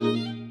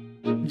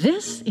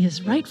This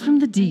is Right from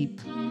the Deep.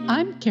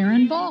 I'm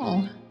Karen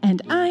Ball.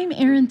 And I'm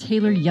Erin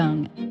Taylor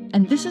Young.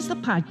 And this is the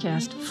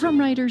podcast from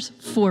writers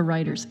for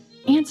writers,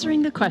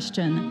 answering the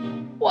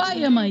question, why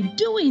am I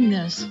doing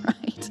this?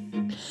 Right.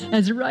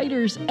 As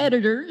writers,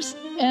 editors,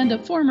 and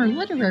a former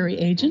literary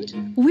agent,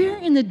 we're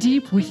in the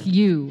deep with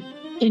you,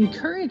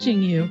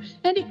 encouraging you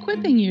and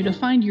equipping you to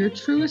find your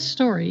truest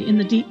story in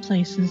the deep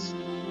places.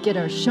 Get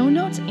our show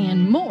notes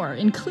and more,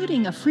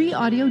 including a free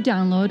audio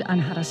download on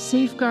how to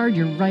safeguard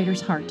your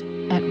writer's heart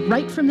at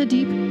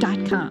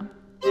rightfromthedeep.com.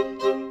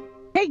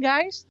 Hey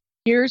guys,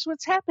 here's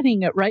what's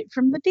happening at Right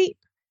from the Deep.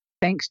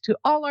 Thanks to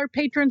all our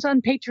patrons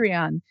on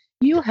Patreon.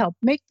 You help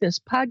make this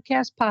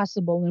podcast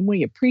possible, and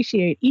we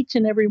appreciate each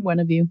and every one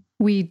of you.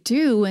 We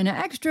do. An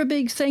extra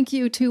big thank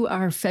you to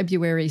our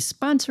February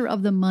sponsor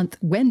of the month,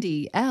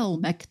 Wendy L.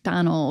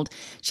 McDonald.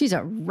 She's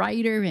a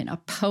writer and a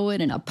poet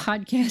and a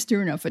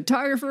podcaster and a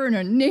photographer and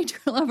a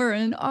nature lover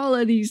and all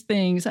of these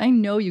things. I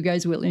know you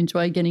guys will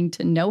enjoy getting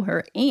to know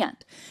her. And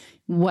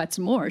what's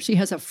more, she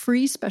has a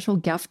free special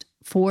gift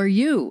for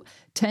you,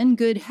 10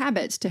 good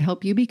habits to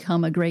help you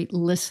become a great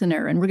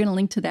listener. And we're going to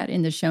link to that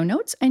in the show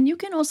notes. And you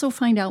can also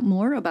find out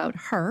more about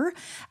her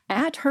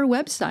at her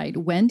website,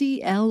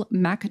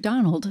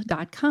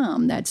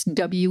 wendylmacdonald.com. That's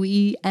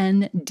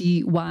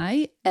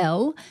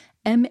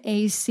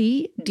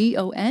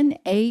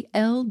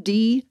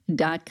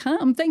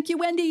WENDYLMACDONALD.com. Thank you,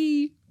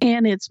 Wendy.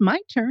 And it's my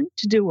turn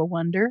to do a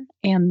wonder.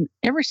 And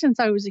ever since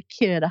I was a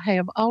kid, I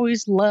have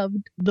always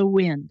loved the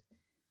wind.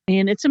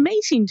 And it's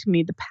amazing to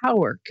me the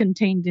power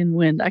contained in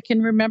wind. I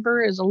can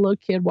remember as a little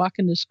kid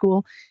walking to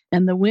school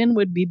and the wind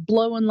would be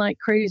blowing like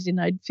crazy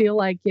and I'd feel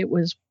like it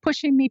was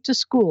pushing me to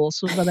school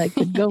so that I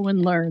could go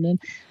and learn.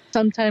 And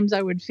sometimes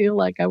I would feel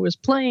like I was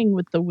playing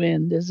with the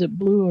wind as it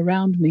blew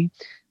around me.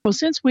 Well,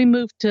 since we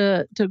moved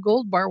to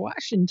Gold Bar,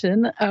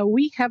 Washington,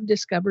 we have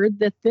discovered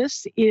that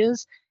this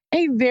is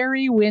a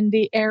very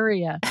windy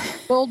area.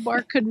 Gold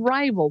Bar could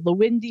rival the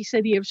windy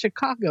city of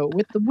Chicago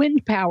with the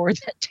wind power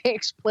that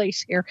takes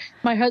place here.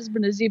 My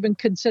husband is even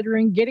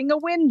considering getting a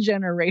wind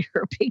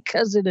generator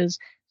because it is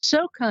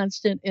so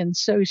constant and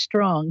so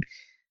strong.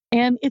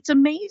 And it's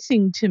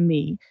amazing to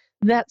me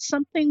that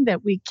something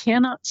that we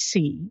cannot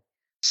see,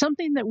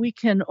 something that we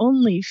can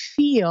only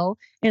feel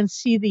and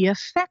see the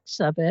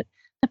effects of it,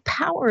 the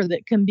power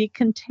that can be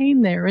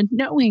contained there, and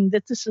knowing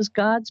that this is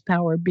God's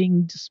power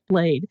being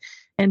displayed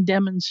and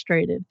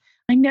demonstrated.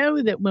 I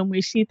know that when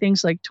we see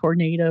things like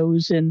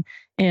tornadoes and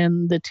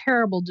the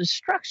terrible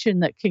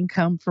destruction that can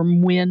come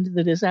from wind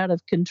that is out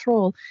of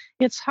control,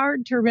 it's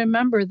hard to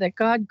remember that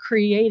God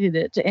created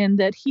it and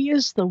that He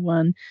is the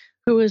one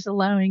who is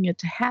allowing it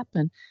to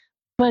happen.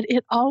 But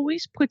it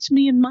always puts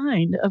me in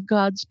mind of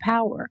God's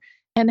power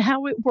and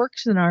how it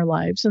works in our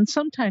lives. And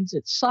sometimes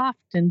it's soft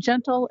and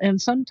gentle,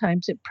 and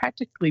sometimes it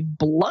practically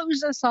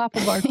blows us off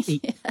of our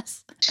feet.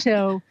 Yes.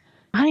 So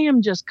I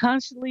am just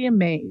constantly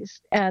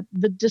amazed at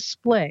the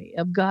display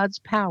of God's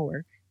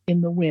power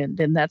in the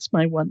wind, and that's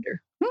my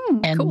wonder.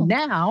 And cool.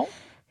 Now,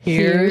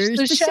 here's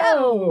the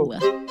show.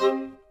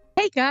 show.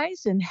 Hey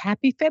guys, and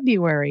happy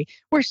February.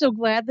 We're so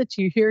glad that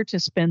you're here to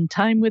spend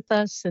time with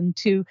us and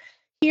to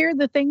hear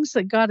the things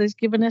that God has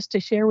given us to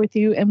share with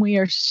you. And we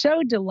are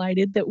so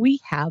delighted that we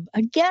have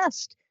a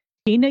guest,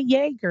 Tina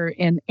Yeager,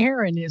 and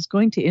Erin is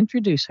going to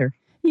introduce her.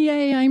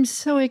 Yay, I'm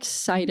so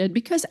excited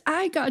because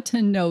I got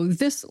to know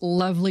this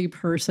lovely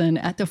person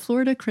at the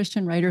Florida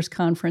Christian Writers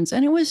Conference,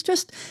 and it was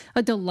just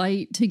a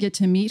delight to get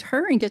to meet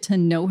her and get to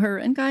know her.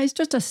 And guys,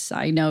 just a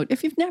side note,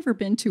 if you've never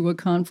been to a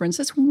conference,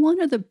 it's one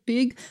of the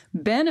big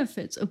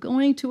benefits of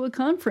going to a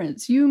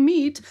conference. You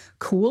meet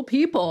cool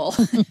people.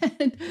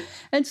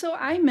 and so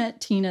I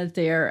met Tina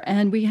there,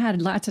 and we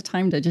had lots of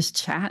time to just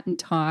chat and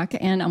talk,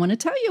 and I want to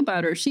tell you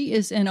about her. She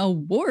is an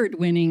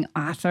award-winning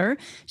author.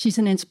 She's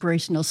an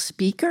inspirational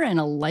speaker and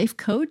a life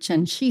coach,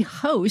 and she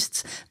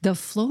hosts the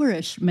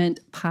Flourishment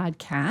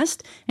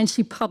podcast, and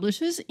she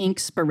publishes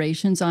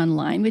Inkspirations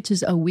Online, which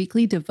is a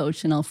weekly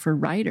devotional for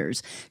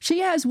writers. She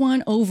has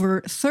won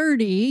over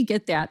 30,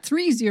 get that,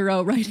 30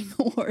 writing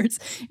awards,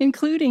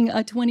 including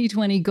a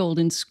 2020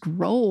 Golden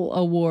Scroll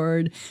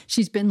Award.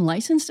 She's been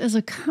licensed as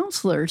a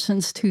counselor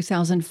since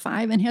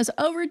 2005 and has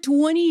over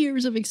 20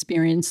 years of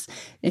experience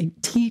in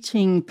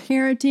teaching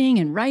parenting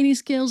and writing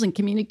skills and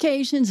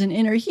communications and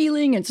inner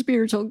healing and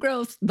spiritual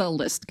growth. The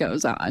list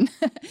goes on.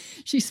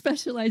 She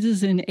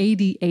specializes in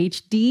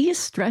ADHD,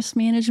 stress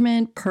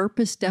management,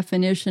 purpose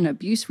definition,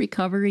 abuse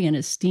recovery, and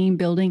esteem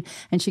building.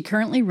 And she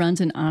currently runs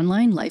an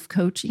online life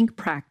coaching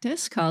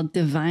practice called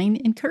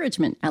Divine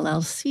Encouragement,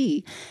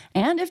 LLC.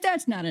 And if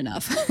that's not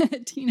enough,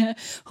 Tina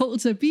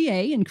holds a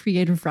BA in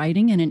creative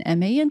writing and an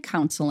MA in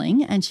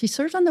counseling. And she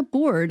serves on the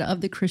board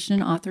of the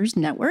Christian Authors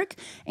Network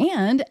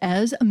and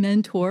as a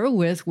mentor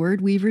with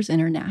Word Weavers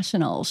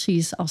International.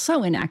 She's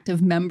also an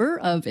active member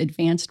of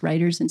Advanced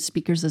Writers and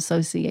Speakers Association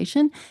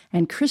Association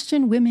and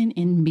Christian Women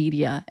in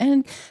Media.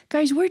 And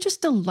guys, we're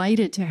just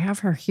delighted to have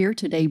her here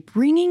today,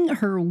 bringing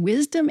her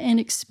wisdom and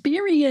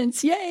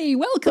experience. Yay!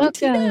 Welcome.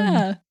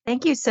 Tina.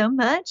 Thank you so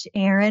much,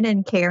 Aaron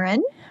and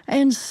Karen.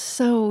 And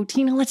so,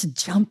 Tina, let's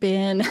jump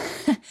in.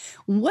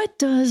 What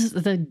does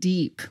the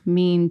deep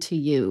mean to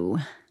you?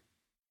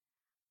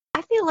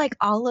 I feel like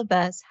all of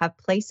us have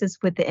places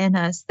within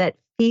us that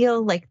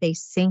feel like they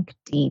sink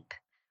deep,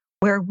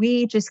 where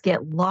we just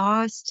get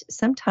lost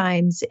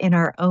sometimes in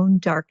our own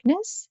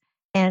darkness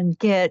and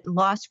get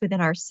lost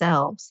within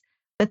ourselves.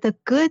 But the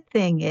good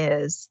thing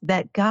is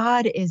that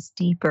God is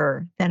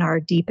deeper than our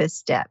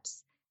deepest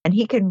depths, and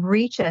He can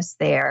reach us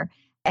there.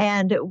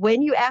 And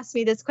when you asked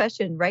me this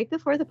question right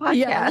before the podcast,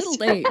 yeah, a little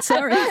late,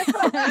 sorry,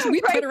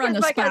 we put her on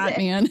the spot,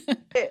 man.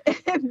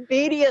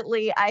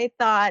 Immediately, I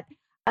thought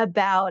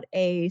about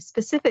a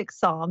specific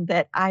psalm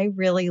that I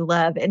really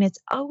love, and it's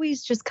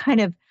always just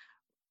kind of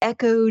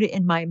echoed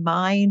in my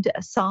mind.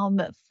 Psalm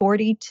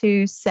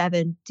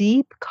 42:7,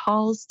 deep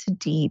calls to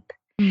deep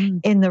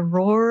in the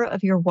roar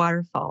of your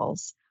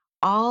waterfalls.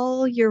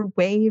 All your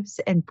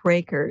waves and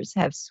breakers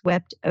have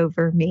swept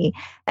over me.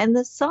 And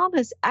the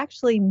psalmist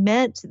actually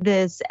meant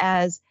this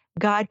as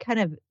God kind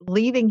of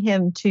leaving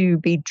him to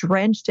be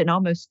drenched and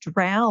almost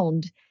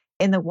drowned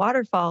in the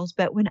waterfalls.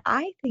 But when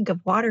I think of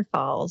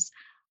waterfalls,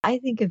 I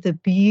think of the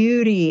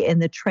beauty and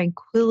the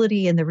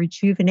tranquility and the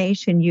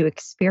rejuvenation you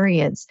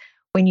experience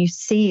when you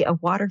see a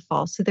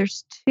waterfall. So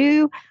there's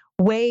two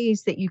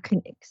ways that you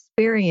can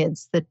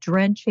experience the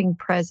drenching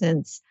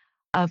presence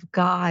of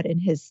God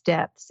and His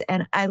depths.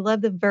 And I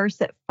love the verse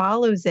that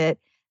follows it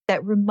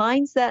that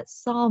reminds that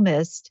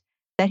psalmist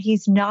that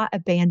he's not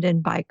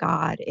abandoned by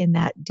God in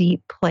that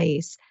deep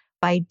place.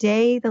 By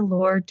day, the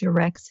Lord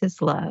directs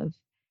His love.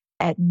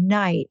 At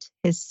night,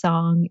 His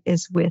song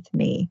is with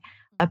me,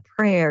 a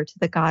prayer to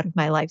the God of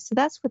my life. So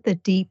that's what the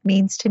deep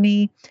means to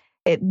me.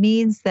 It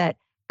means that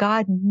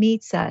God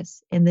meets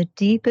us in the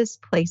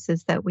deepest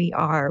places that we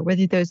are,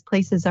 whether those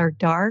places are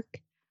dark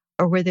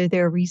or whether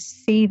they're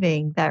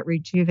receiving that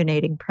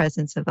rejuvenating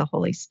presence of the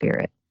Holy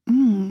Spirit.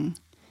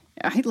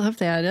 I love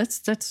that.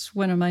 That's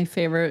one of my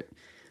favorite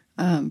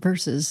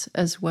verses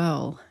as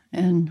well.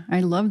 And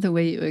I love the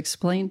way you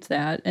explained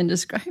that and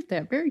described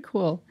that. Very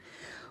cool.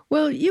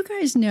 Well, you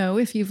guys know,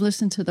 if you've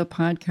listened to the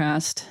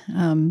podcast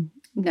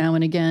now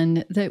and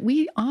again, that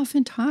we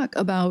often talk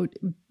about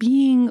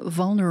being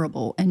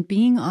vulnerable and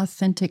being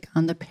authentic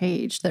on the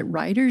page, that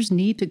writers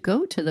need to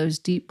go to those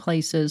deep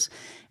places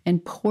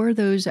and pour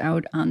those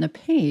out on the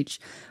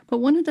page. But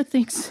one of the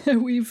things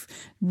that we've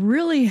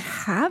really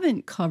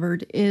haven't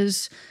covered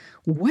is,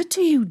 what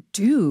do you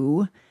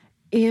do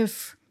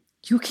if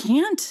you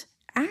can't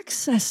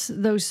access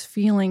those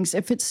feelings,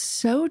 if it's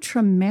so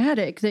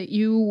traumatic that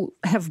you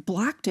have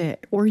blocked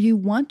it, or you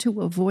want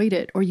to avoid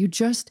it, or you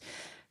just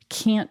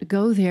can't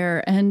go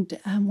there? And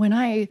when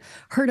I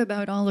heard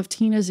about all of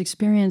Tina's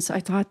experience, I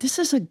thought this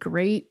is a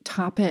great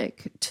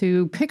topic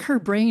to pick her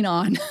brain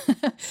on.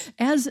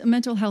 As a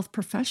mental health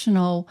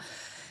professional,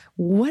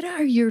 what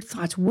are your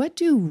thoughts? What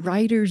do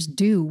writers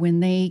do when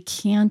they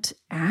can't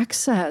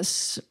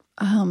access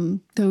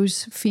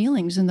those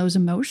feelings and those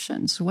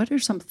emotions? What are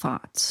some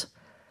thoughts?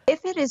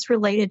 If it is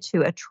related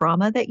to a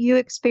trauma that you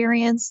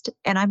experienced,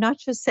 and I'm not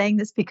just saying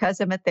this because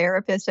I'm a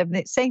therapist, I'm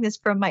saying this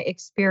from my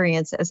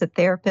experience as a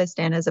therapist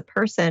and as a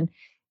person,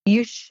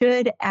 you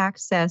should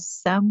access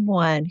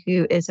someone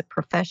who is a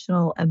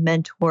professional, a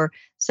mentor,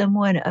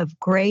 someone of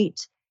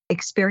great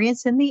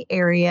experience in the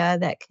area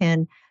that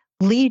can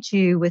lead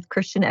you with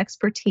Christian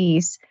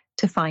expertise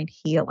to find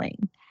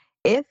healing.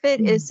 If it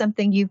is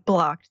something you've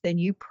blocked, then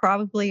you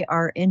probably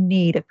are in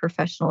need of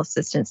professional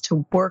assistance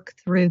to work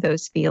through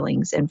those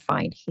feelings and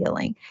find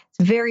healing.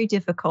 It's very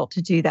difficult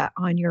to do that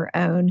on your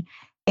own.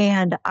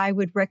 And I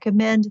would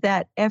recommend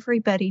that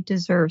everybody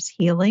deserves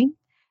healing,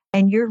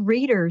 and your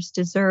readers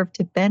deserve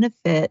to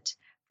benefit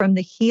from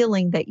the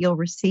healing that you'll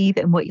receive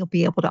and what you'll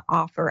be able to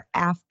offer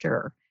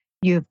after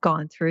you've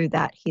gone through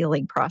that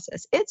healing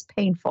process. It's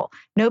painful.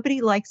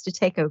 Nobody likes to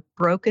take a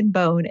broken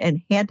bone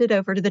and hand it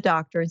over to the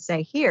doctor and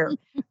say, here,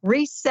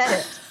 reset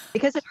it,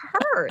 because it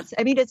hurts.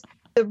 I mean, it's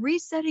the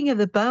resetting of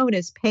the bone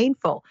is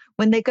painful.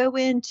 When they go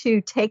in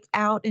to take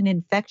out an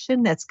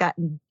infection that's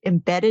gotten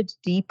embedded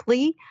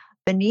deeply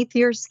beneath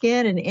your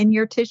skin and in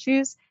your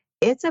tissues,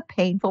 it's a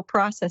painful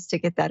process to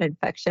get that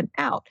infection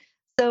out.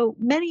 So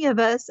many of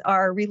us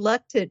are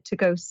reluctant to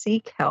go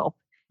seek help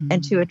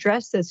and to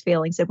address those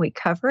feelings, and we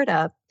cover it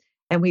up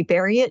and we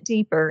bury it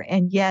deeper,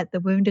 and yet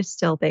the wound is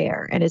still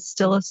there and it's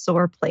still a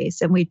sore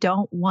place, and we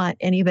don't want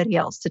anybody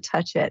else to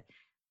touch it.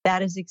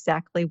 That is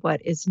exactly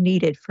what is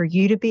needed for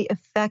you to be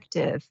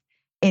effective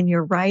in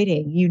your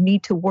writing. You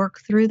need to work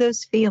through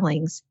those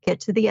feelings, get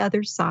to the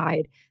other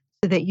side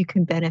so that you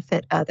can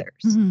benefit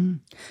others.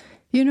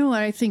 You know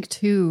what I think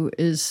too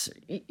is,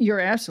 you're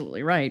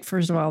absolutely right.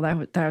 First of all,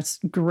 that's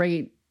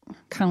great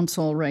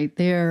counsel right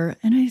there.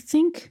 And I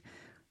think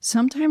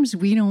sometimes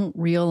we don't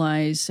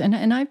realize,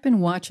 and I've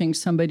been watching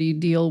somebody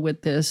deal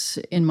with this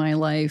in my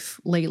life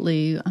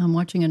lately. I'm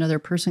watching another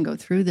person go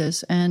through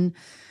this, and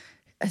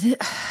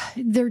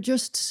they're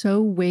just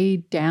so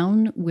weighed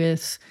down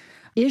with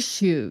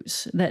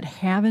issues that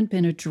haven't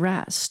been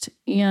addressed.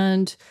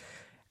 And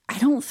I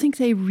don't think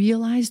they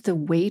realize the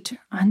weight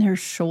on their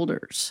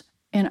shoulders.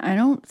 And I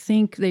don't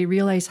think they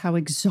realize how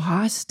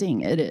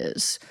exhausting it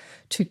is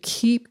to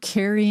keep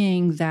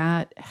carrying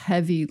that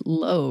heavy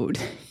load,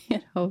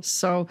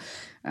 So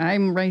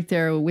I'm right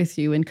there with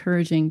you,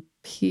 encouraging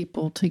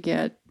people to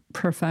get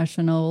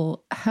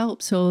professional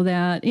help so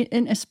that,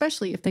 and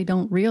especially if they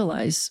don't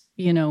realize,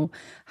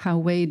 how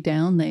weighed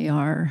down they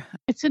are.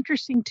 It's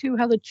interesting, too,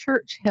 how the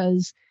church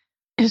has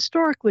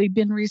historically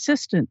been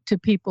resistant to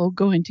people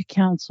going to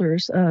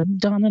counselors.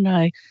 Don and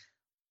I,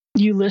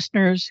 you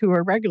listeners who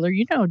are regular,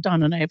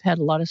 Don and I have had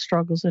a lot of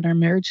struggles in our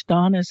marriage.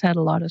 Don has had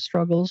a lot of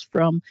struggles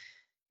from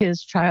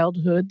his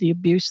childhood, the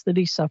abuse that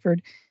he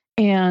suffered.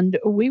 And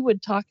we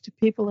would talk to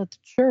people at the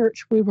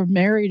church. We were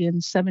married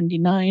in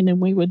 79, and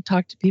we would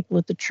talk to people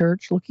at the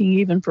church looking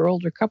even for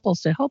older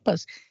couples to help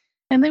us.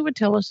 And they would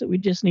tell us that we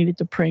just needed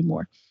to pray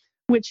more,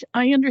 which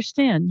I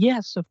understand.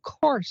 Yes, of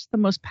course, the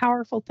most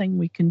powerful thing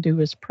we can do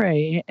is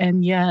pray.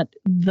 And yet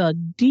the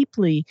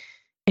deeply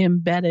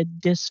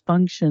embedded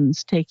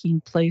dysfunctions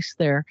taking place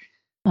there.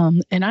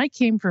 And I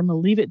came from a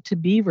Leave It to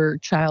Beaver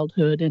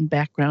childhood and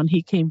background.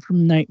 He came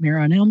from Nightmare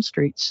on Elm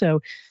Street.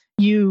 So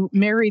you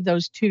marry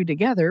those two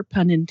together,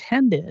 pun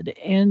intended,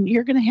 and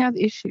you're going to have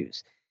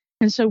issues.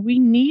 And so we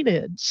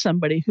needed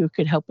somebody who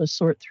could help us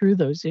sort through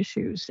those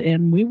issues.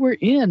 And we were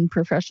in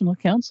professional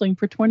counseling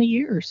for 20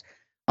 years,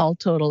 all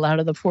total, out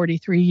of the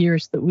 43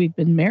 years that we've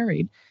been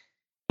married.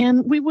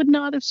 And we would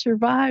not have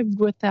survived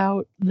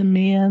without the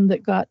man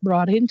that got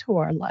brought into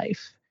our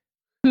life,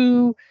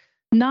 who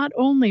not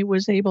only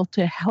was able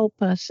to help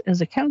us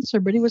as a counselor,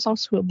 but he was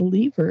also a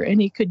believer,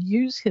 and he could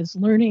use his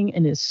learning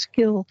and his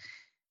skill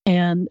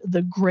and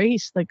the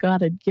grace that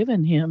God had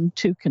given him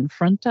to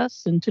confront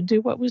us and to do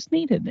what was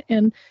needed.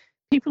 And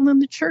people in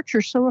the church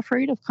are so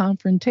afraid of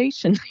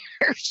confrontation.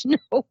 There's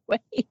no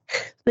way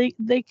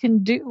they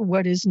can do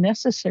what is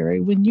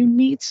necessary when you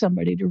need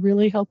somebody to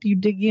really help you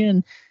dig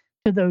in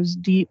to those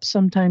deep,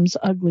 sometimes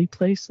ugly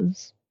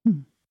places.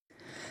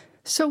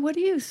 So what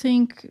do you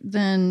think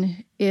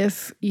then,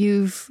 if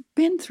you've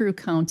been through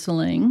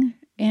counseling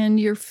and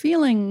you're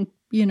feeling,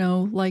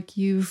 like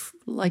you've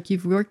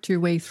worked your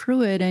way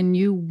through it, and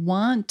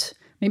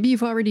maybe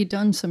you've already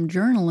done some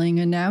journaling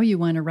and now you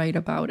want to write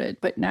about it,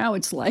 but now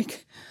it's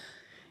like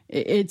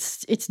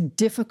it's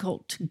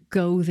difficult to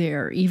go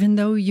there, even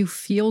though you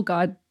feel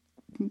God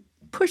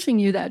pushing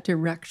you that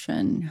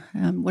direction.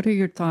 What are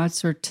your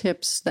thoughts or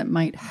tips that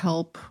might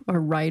help a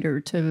writer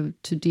to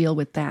deal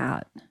with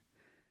that?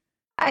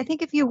 I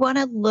think if you want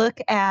to look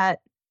at,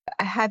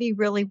 have you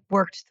really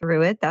worked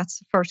through it? That's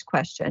the first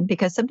question,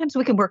 because sometimes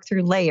we can work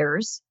through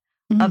layers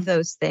of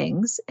those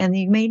things, and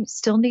you may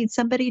still need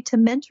somebody to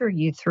mentor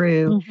you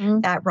through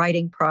that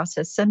writing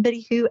process,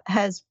 somebody who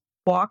has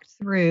walked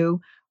through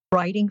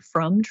writing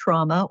from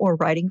trauma or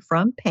writing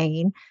from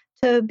pain,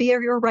 to be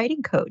your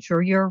writing coach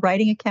or your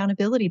writing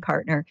accountability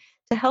partner,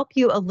 to help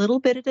you a little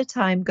bit at a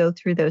time go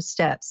through those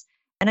steps.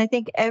 And I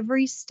think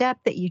every step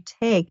that you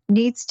take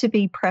needs to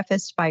be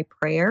prefaced by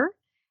prayer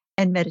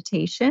and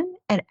meditation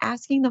and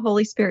asking the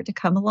Holy Spirit to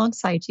come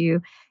alongside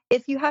you.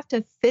 If you have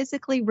to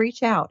physically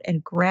reach out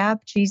and grab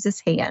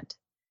Jesus' hand,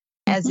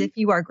 as if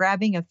you are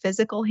grabbing a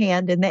physical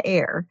hand in the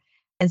air,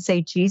 and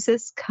say,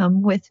 Jesus,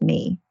 come with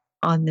me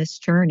on this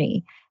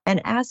journey,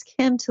 and ask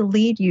him to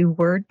lead you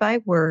word by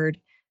word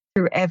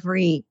through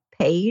every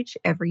page,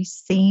 every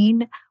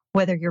scene,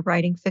 whether you're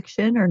writing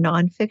fiction or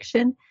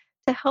nonfiction,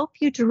 to help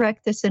you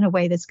direct this in a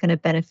way that's going to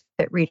benefit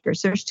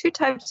readers. There's two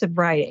types of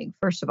writing.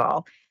 First of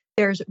all,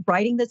 there's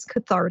writing that's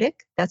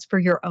cathartic, that's for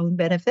your own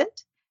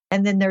benefit.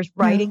 And then there's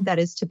writing that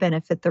is to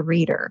benefit the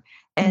reader.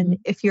 And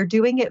if you're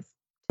doing it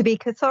to be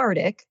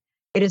cathartic,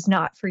 it is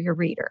not for your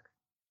reader.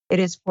 It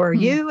is for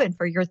you and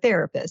for your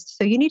therapist.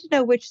 So you need to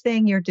know which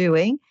thing you're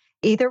doing.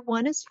 Either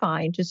one is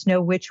fine. Just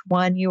know which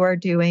one you are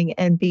doing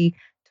and be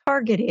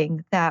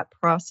targeting that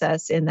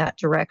process in that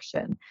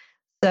direction.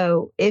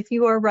 So if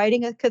you are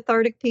writing a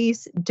cathartic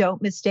piece,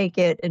 don't mistake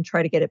it and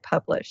try to get it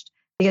published,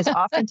 because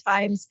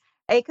oftentimes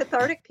a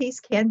cathartic piece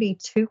can be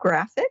too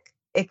graphic.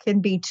 It can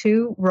be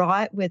too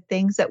raw with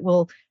things that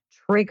will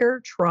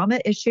trigger trauma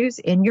issues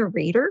in your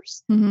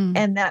readers,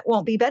 and that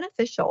won't be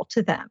beneficial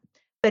to them.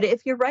 But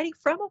if you're writing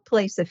from a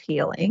place of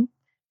healing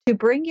to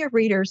bring your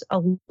readers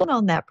along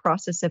on that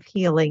process of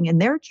healing in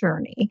their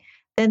journey,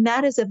 then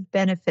that is of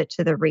benefit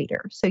to the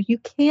reader. So you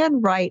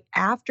can write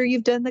after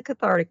you've done the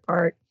cathartic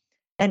part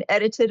and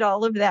edited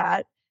all of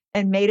that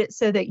and made it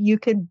so that you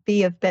can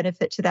be of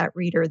benefit to that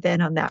reader.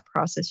 Then on that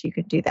process, you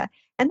can do that.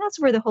 And that's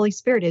where the Holy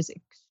Spirit is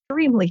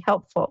extremely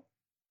helpful,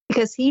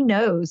 because he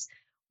knows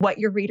what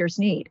your readers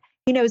need.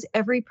 He knows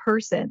every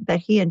person that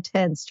he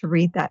intends to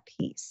read that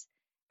piece.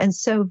 And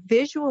so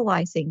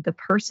visualizing the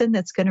person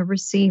that's going to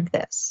receive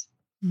this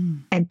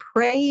and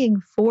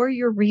praying for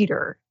your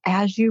reader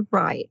as you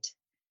write,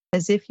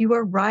 as if you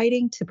are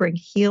writing to bring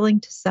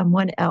healing to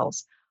someone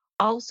else,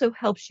 also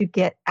helps you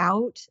get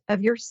out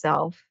of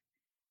yourself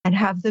and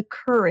have the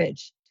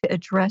courage to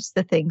address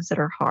the things that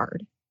are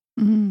hard.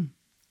 Mm,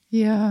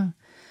 yeah.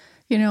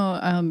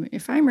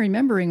 If I'm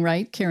remembering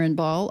right, Karen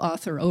Ball,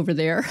 author over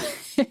there,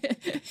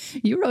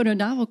 you wrote a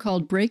novel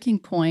called Breaking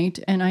Point,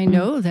 and I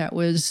know that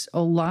was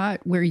a lot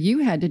where you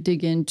had to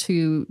dig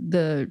into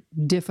the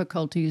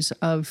difficulties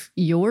of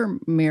your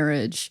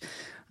marriage.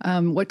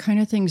 What kind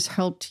of things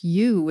helped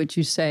you, would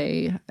you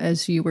say,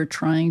 as you were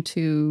trying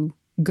to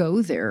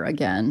go there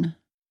again?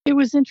 It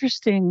was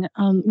interesting.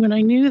 When I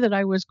knew that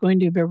I was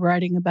going to be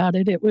writing about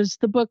it, it was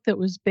the book that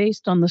was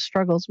based on the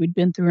struggles we'd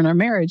been through in our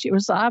marriage. It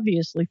was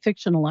obviously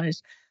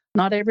fictionalized.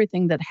 Not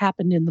everything that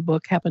happened in the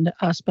book happened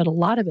to us, but a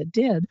lot of it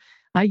did.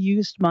 I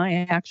used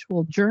my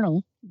actual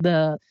journal.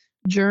 The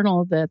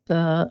journal that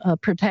the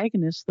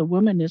protagonist, the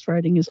woman, is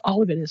writing, is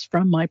all of it is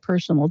from my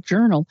personal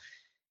journal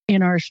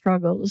in our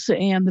struggles.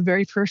 And the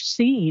very first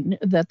scene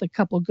that the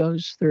couple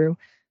goes through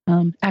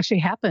actually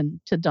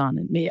happened to Don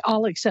and me,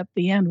 all except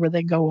the end where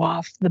they go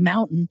off the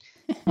mountain.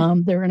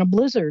 They're in a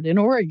blizzard in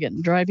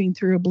Oregon, driving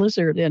through a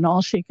blizzard, and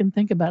all she can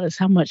think about is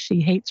how much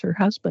she hates her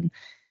husband.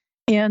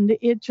 And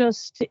it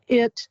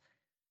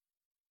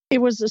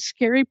was a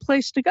scary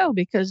place to go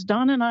because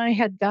Don and I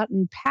had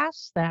gotten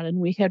past that, and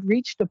we had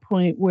reached a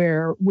point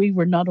where we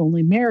were not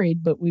only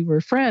married, but we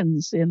were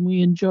friends, and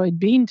we enjoyed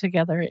being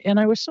together. And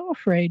I was so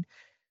afraid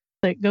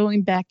that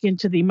going back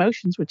into the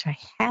emotions, which I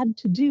had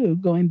to do,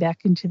 going back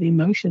into the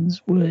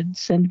emotions would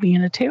send me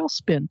in a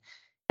tailspin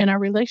in our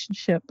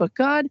relationship. But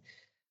God,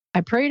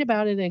 I prayed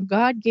about it, and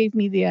God gave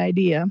me the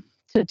idea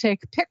to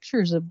take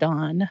pictures of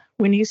Don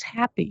when he's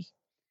happy.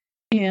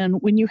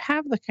 And when you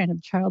have the kind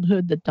of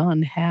childhood that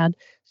Don had,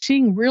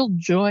 seeing real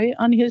joy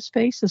on his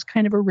face is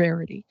kind of a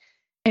rarity.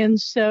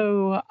 And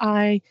so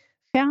I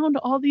found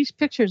all these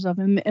pictures of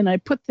him, and I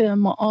put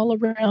them all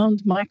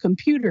around my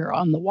computer,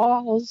 on the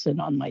walls and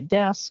on my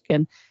desk.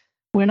 And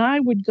when I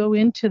would go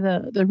into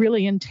the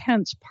really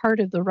intense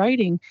part of the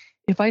writing,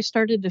 if I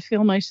started to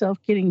feel myself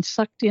getting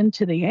sucked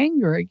into the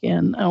anger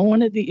again,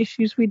 one of the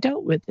issues we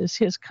dealt with is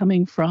his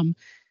coming from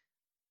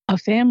a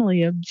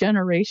family of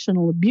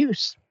generational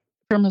abuse.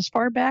 From as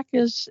far back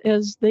as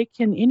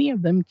any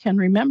of them can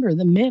remember,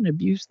 the men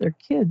abused their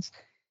kids,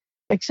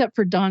 except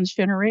for Don's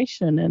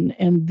generation,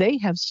 and they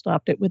have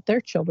stopped it with their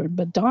children.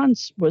 But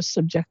Don's was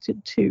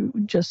subjected to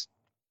just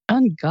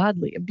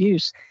ungodly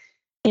abuse.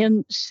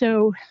 And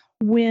so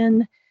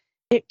when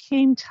it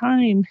came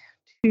time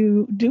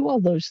to do all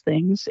those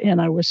things,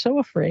 and I was so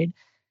afraid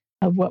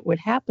of what would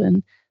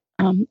happen,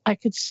 I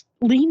could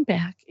lean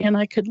back and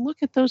I could look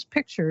at those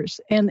pictures,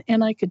 and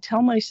I could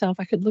tell myself,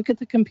 I could look at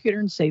the computer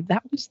and say,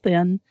 that was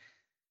then,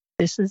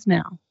 this is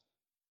now.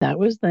 That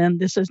was then,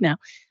 this is now.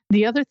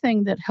 The other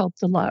thing that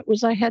helped a lot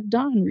was I had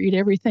Don read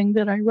everything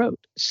that I wrote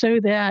so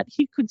that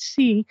he could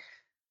see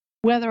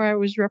whether I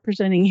was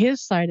representing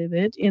his side of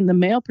it in the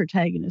male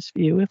protagonist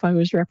view, if I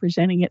was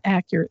representing it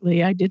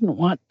accurately. I didn't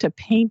want to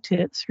paint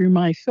it through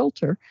my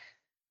filter.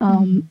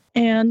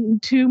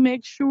 And to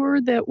make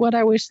sure that what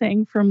I was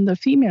saying from the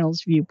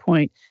female's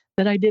viewpoint,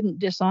 that I didn't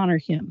dishonor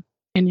him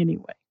in any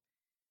way.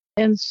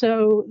 And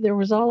so there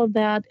was all of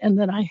that. And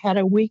then I had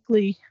a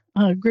weekly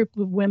group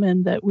of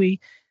women that we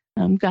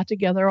got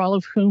together, all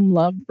of whom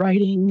loved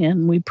writing,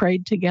 and we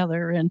prayed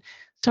together. And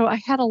so I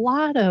had a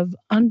lot of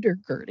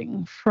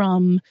undergirding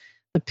from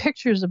the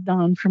pictures of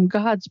Don, from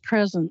God's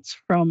presence,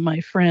 from my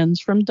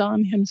friends, from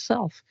Don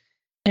himself.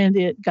 And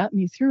it got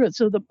me through it.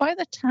 So that by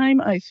the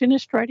time I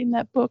finished writing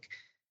that book,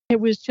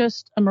 it was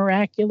just a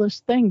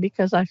miraculous thing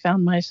because I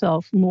found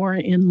myself more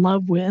in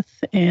love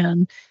with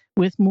and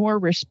with more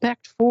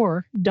respect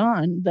for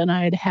Don than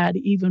I had had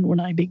even when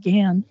I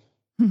began.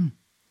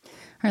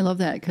 I love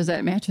that because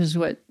that matches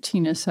what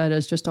Tina said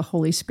as just a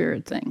Holy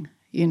Spirit thing.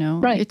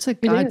 Right. It's a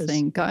God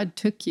thing. God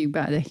took you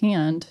by the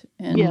hand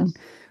and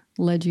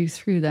led you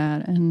through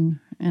that. And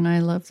I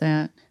love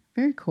that.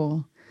 Very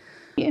cool.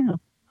 Yeah.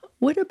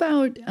 What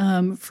about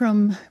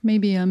from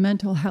maybe a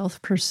mental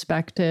health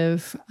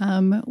perspective?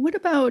 What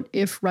about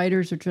if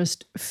writers are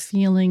just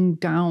feeling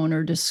down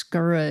or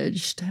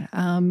discouraged?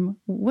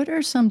 What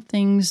are some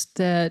things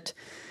that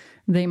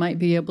they might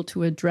be able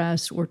to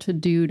address or to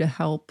do to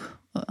help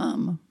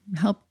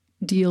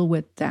deal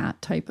with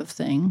that type of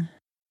thing?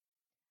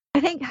 I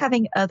think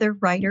having other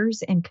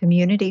writers and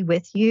community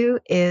with you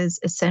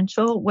is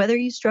essential. Whether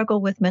you struggle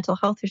with mental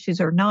health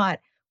issues or not,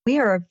 we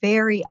are a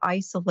very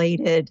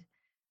isolated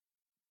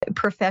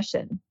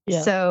profession.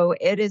 Yeah. So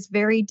it is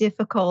very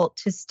difficult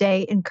to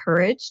stay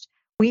encouraged.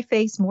 We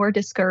face more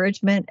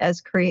discouragement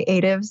as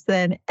creatives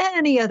than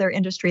any other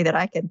industry that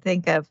I can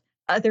think of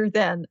other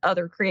than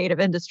other creative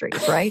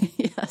industries, right?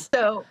 Yes.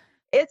 So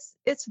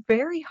it's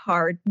very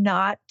hard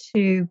not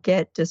to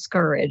get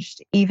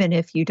discouraged, even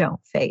if you don't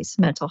face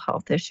mental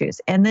health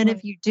issues. And then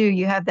if you do,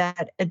 you have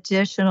that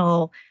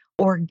additional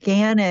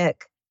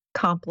organic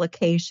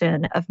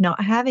complication of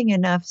not having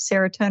enough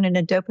serotonin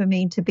and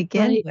dopamine to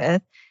begin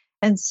with.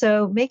 And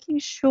so making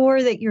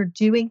sure that you're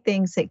doing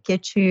things that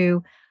get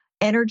you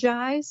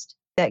energized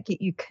that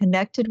get you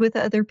connected with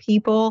other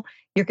people.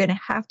 You're going to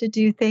have to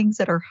do things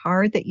that are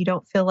hard that you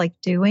don't feel like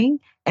doing.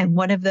 And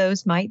one of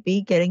those might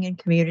be getting in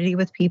community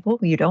with people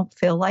who you don't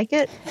feel like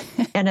it.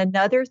 And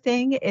another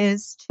thing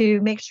is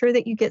to make sure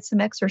that you get some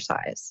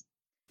exercise.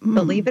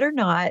 Believe it or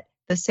not,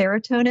 the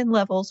serotonin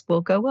levels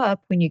will go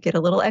up when you get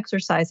a little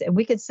exercise. And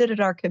we can sit at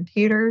our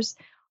computers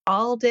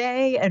all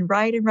day and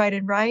write and write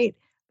and write,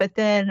 but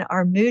then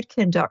our mood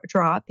can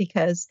drop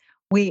because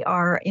we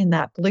are in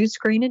that blue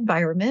screen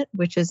environment,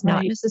 which is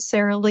not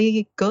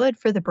necessarily good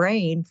for the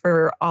brain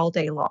for all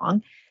day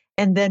long.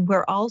 And then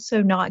we're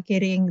also not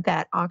getting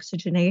that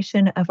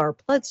oxygenation of our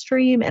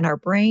bloodstream and our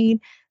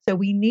brain. So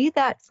we need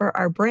that for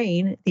our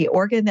brain, the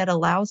organ that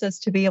allows us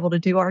to be able to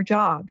do our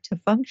job, to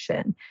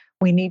function.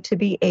 We need to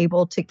be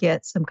able to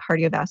get some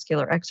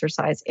cardiovascular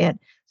exercise in.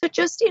 So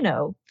just,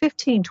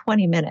 15,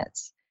 20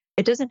 minutes.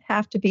 It doesn't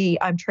have to be,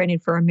 I'm training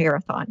for a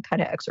marathon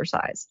kind of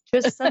exercise,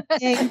 just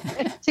something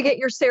to get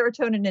your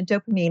serotonin and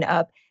dopamine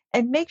up,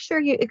 and make sure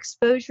you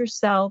expose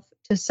yourself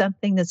to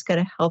something that's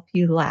going to help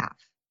you laugh,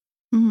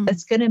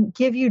 that's going to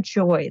give you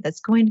joy,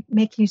 that's going to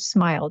make you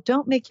smile.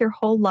 Don't make your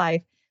whole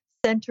life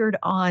centered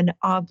on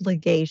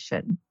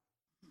obligation.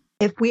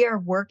 If we are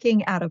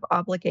working out of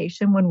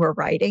obligation when we're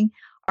writing,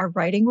 our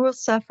writing will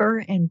suffer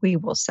and we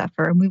will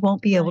suffer and we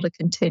won't be able to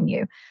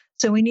continue.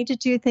 So we need to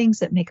do things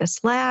that make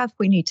us laugh.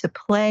 We need to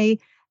play,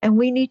 and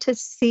we need to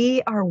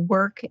see our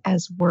work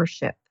as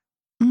worship,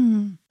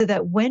 so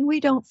that when we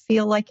don't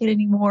feel like it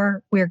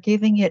anymore, we're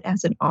giving it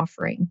as an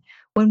offering.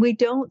 When we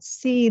don't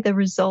see the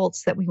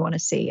results that we want to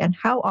see, and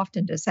how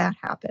often does that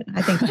happen?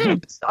 I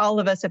think all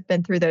of us have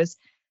been through those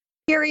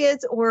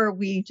periods, or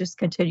we just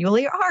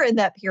continually are in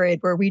that period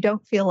where we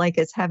don't feel like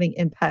it's having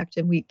impact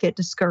and we get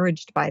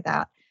discouraged by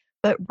that.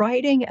 But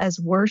writing as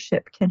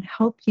worship can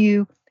help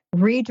you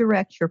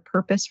redirect your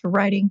purpose for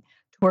writing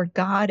toward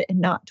God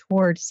and not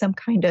toward some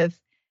kind of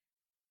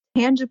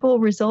tangible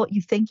result you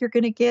think you're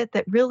going to get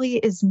that really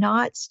is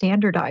not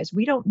standardized.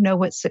 We don't know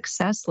what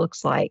success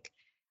looks like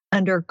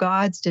under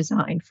God's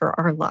design for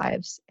our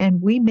lives. And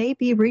we may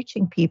be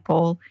reaching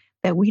people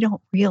that we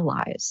don't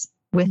realize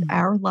with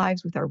our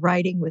lives, with our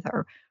writing, with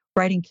our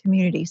writing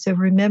community. So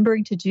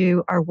remembering to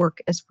do our work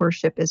as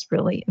worship is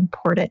really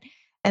important.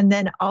 And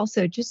then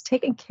also just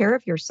taking care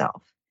of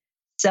yourself.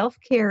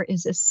 Self-care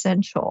is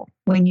essential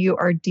when you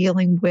are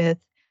dealing with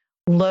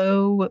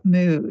low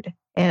mood.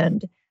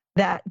 And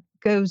that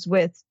goes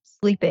with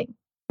sleeping,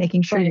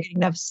 making sure you get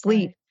enough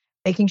sleep,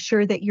 making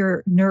sure that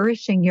you're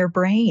nourishing your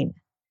brain.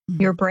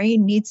 Your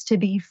brain needs to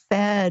be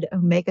fed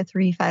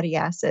omega-3 fatty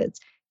acids.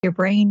 Your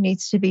brain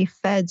needs to be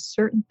fed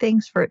certain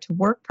things for it to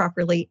work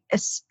properly,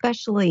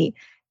 especially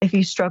if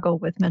you struggle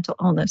with mental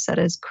illness. That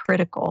is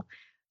critical.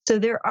 So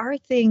there are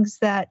things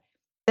that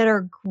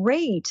are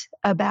great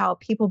about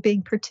people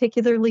being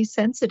particularly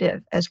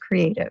sensitive as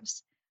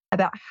creatives,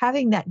 about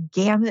having that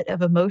gamut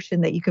of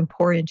emotion that you can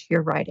pour into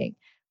your writing.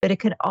 But it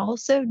can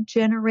also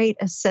generate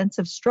a sense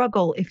of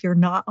struggle if you're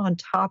not on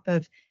top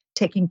of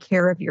taking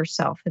care of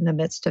yourself in the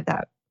midst of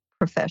that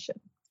profession.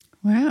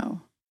 Wow.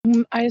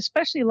 I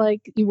especially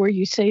like where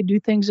you say do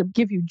things that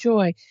give you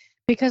joy,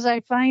 because I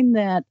find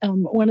that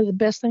one of the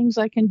best things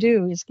I can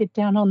do is get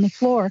down on the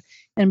floor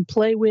and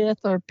play with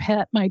or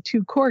pet my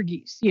 2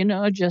 corgis,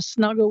 just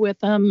snuggle with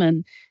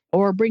them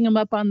or bring them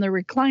up on the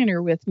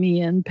recliner with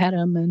me and pet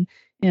them.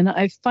 And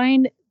I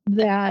find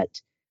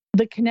that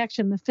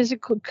the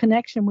physical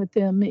connection with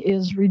them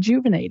is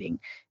rejuvenating,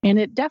 and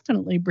it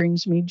definitely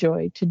brings me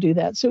joy to do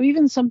that. So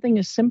even something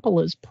as simple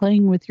as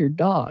playing with your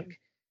dog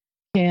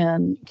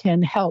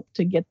can help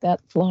to get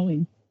that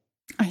flowing.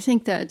 I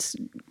think that's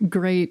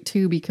great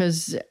too,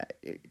 because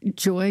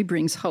joy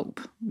brings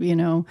hope,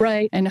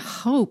 Right. And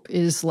hope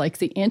is like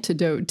the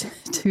antidote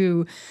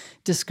to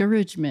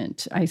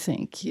discouragement, I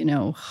think,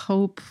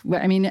 hope.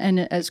 I mean,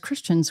 and as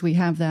Christians, we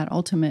have that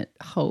ultimate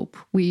hope.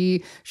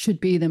 We should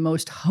be the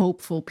most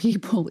hopeful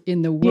people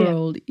in the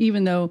world,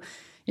 even though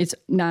it's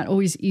not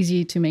always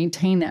easy to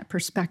maintain that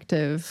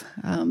perspective.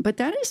 But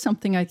that is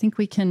something I think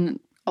we can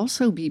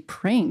also be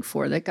praying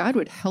for, that God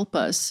would help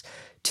us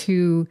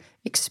to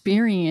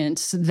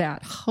experience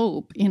that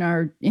hope in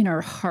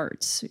our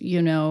hearts,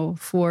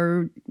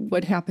 for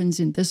what happens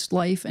in this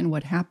life and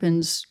what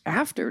happens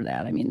after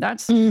that. I mean,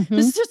 this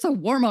is just a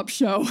warm-up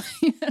show,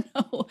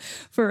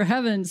 for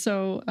heaven.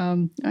 So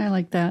I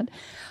like that.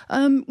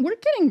 We're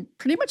getting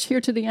pretty much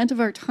here to the end of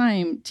our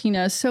time,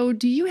 Tina. So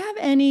do you have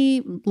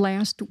any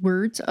last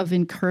words of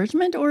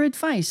encouragement or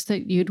advice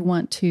that you'd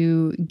want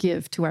to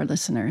give to our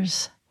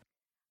listeners?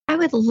 I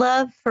would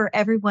love for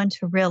everyone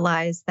to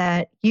realize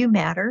that you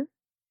matter,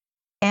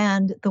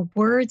 and the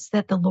words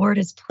that the Lord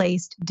has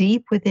placed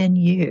deep within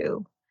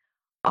you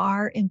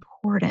are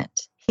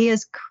important. He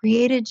has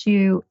created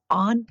you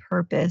on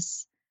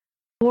purpose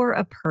for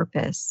a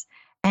purpose,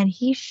 and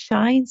He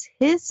shines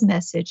His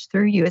message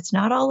through you. It's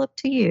not all up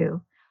to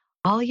you.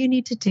 All you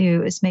need to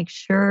do is make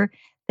sure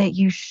that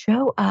you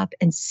show up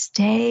and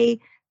stay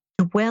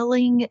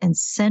dwelling and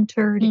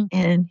centered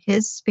in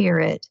His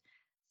Spirit,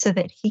 so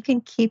that He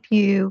can keep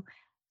you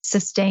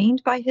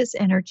sustained by his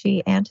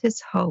energy and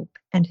his hope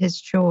and his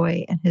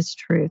joy and his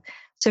truth.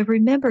 So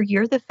remember,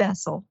 you're the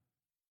vessel,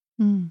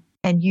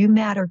 and you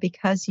matter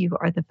because you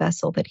are the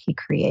vessel that he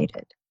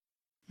created.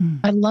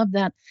 I love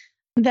that.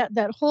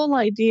 That whole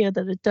idea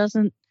that it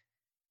doesn't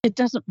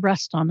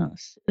rest on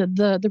us.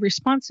 The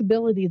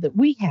responsibility that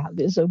we have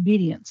is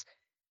obedience.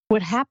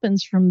 What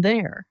happens from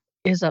there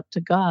is up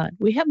to God.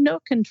 We have no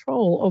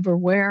control over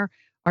where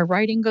our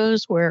writing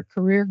goes, where our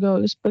career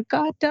goes, but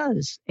God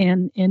does.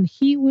 And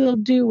he will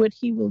do what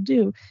he will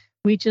do.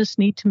 We just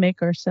need to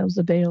make ourselves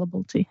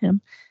available to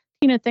him.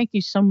 Tina, thank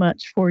you so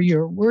much for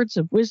your words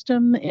of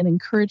wisdom and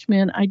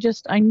encouragement.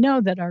 I know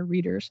that our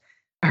readers,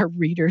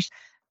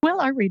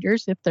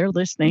 if they're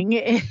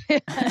listening,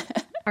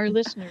 our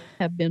listeners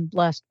have been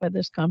blessed by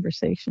this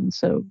conversation.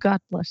 So God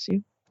bless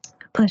you.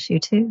 Bless you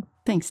too.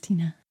 Thanks,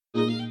 Tina.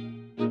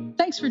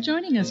 Thanks for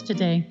joining us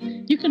today.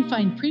 You can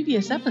find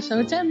previous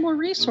episodes and more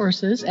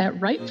resources at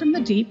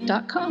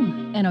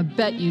writefromthedeep.com. And I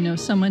bet you know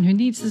someone who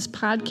needs this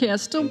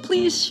podcast, so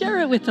please share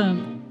it with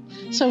them.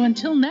 So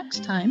until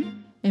next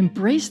time,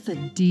 embrace the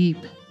deep.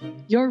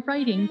 Your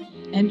writing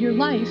and your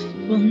life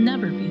will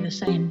never be the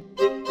same.